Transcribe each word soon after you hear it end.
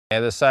Yeah,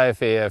 the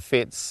Sofia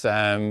fits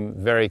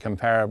very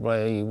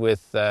comparably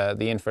with the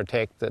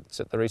Infratec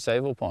that's at the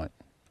receival point.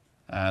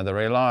 The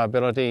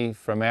reliability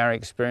from our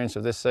experience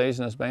of this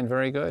season has been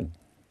very good.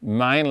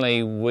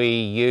 Mainly we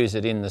use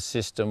it in the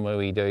system where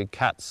we do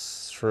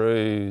cuts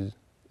through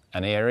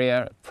an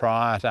area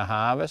prior to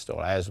harvest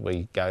or as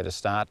we go to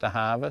start to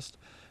harvest,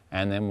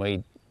 and then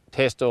we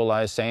test all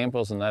those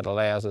samples, and that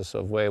allows us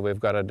of where we've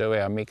got to do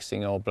our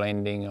mixing or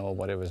blending or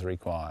whatever's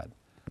required.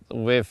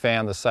 We've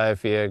found the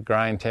Sofia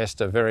grain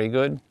tester very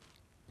good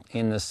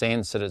in the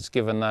sense that it's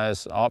given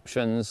those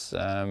options,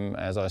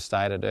 as I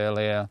stated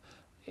earlier,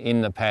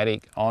 in the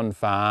paddock, on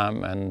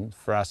farm, and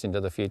for us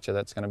into the future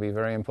that's going to be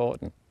very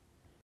important.